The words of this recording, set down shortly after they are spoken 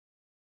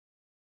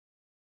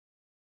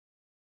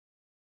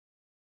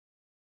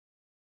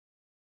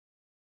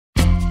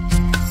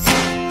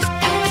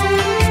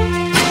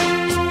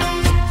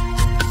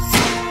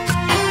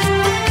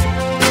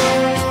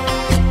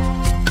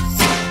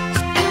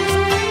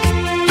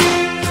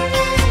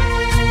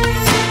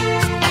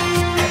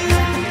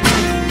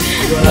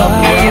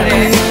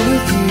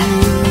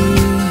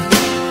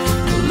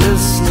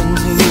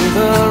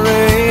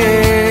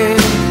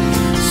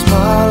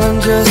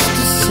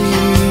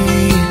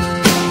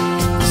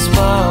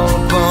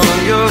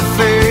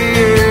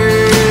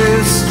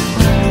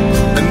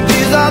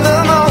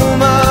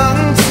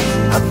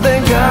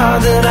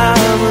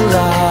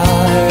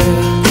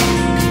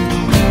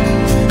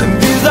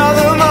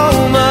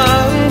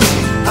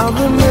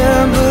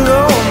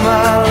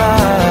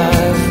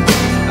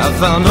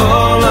found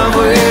all I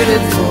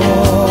waited for,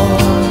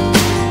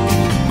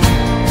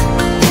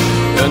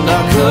 and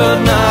I could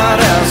not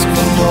ask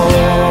for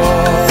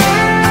more.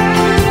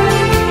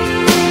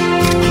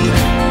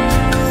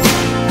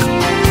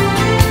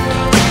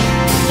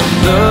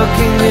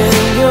 Looking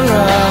in your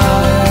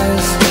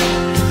eyes,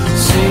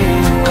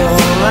 seeing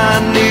all I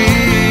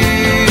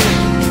need.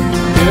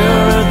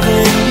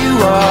 Everything you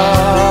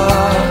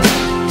are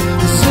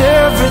is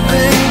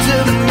everything to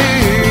me.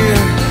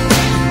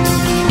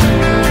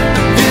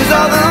 These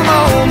are the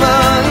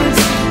moments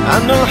I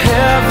know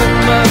heaven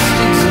must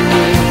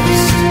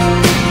exist.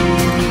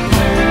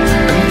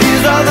 And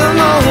these are the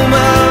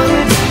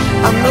moments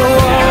I know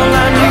all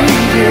I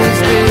need is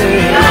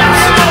this.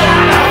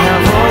 I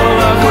have all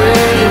I've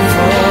waited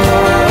for,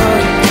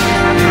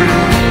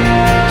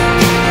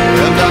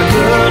 and I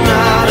could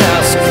not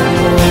ask for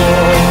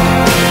more.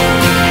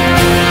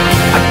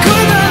 I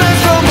could not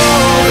ask for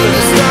more than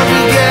this time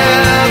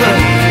together.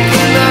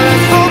 Could not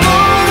ask for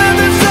more than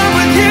this time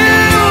with you.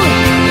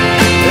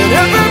 And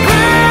every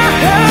prayer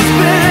has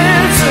been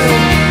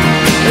answered,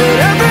 and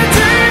every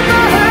dream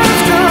I have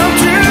come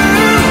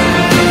true.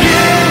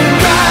 Getting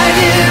right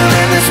here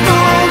in this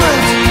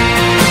moment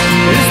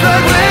is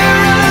like where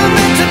I'm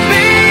meant to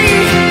be.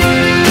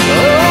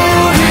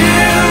 Oh,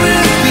 here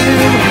with you,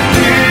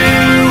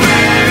 here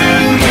with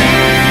me.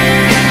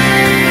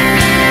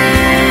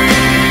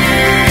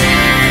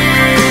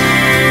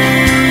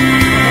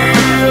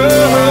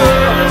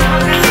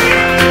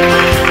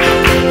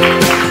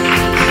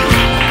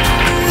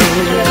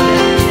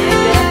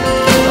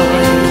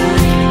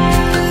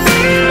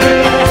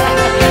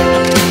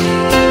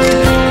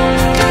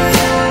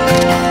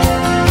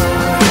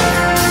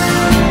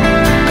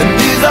 And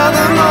these are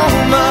the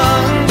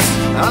moments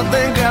I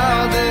thank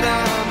God that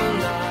I'm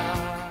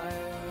alive.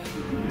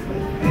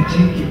 I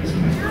take you as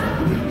my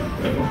father.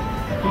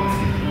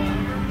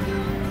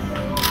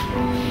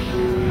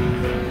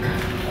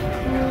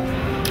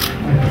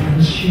 I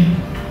promise you,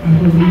 I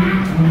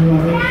believe our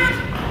life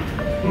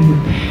in the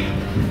path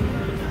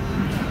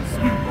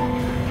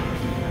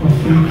of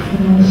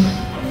faithfulness,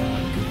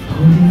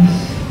 holiness,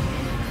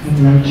 and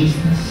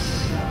righteousness.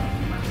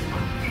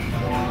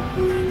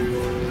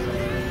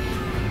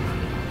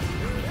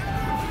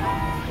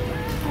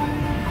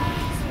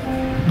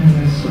 And I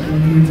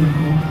surrender the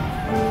hope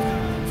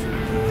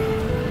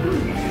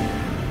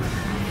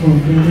for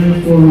better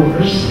or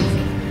worse.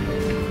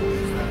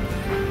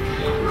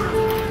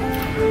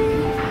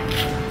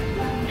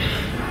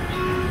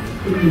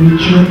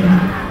 Richer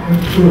and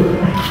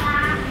poorer,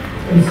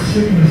 in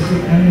sickness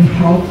and in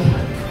health,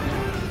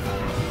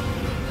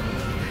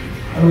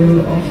 I will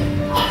love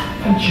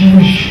and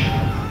cherish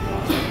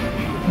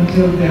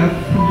until death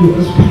do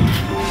us part.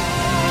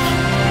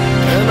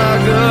 And I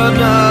could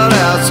not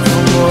ask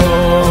for more.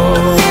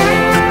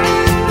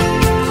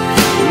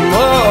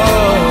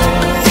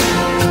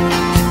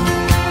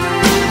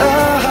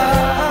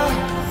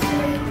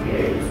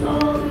 Here's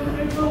all the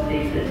wonderful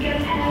things that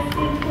God has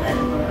in plan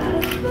for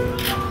us.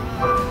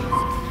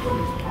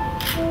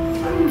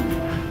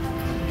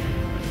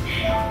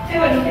 I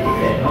want to get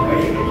rid of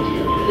your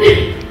children.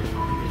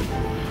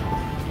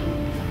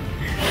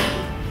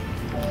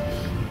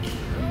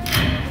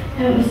 I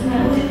will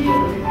smile with you,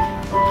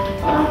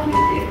 laugh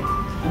with you,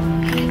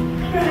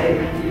 cry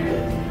with you,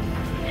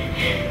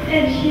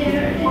 and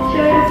share the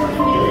joy of our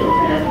new little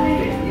family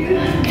with you.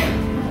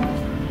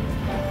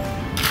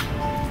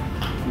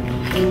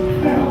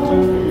 For all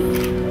of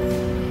this,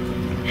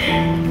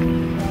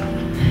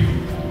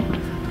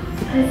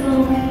 I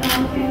solemnly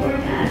vow before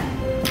God,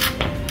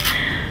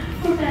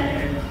 for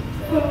better,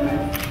 for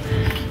worse,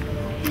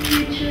 in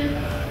richer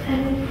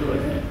and in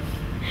poorer,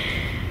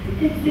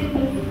 in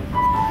sickness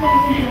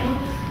and in health.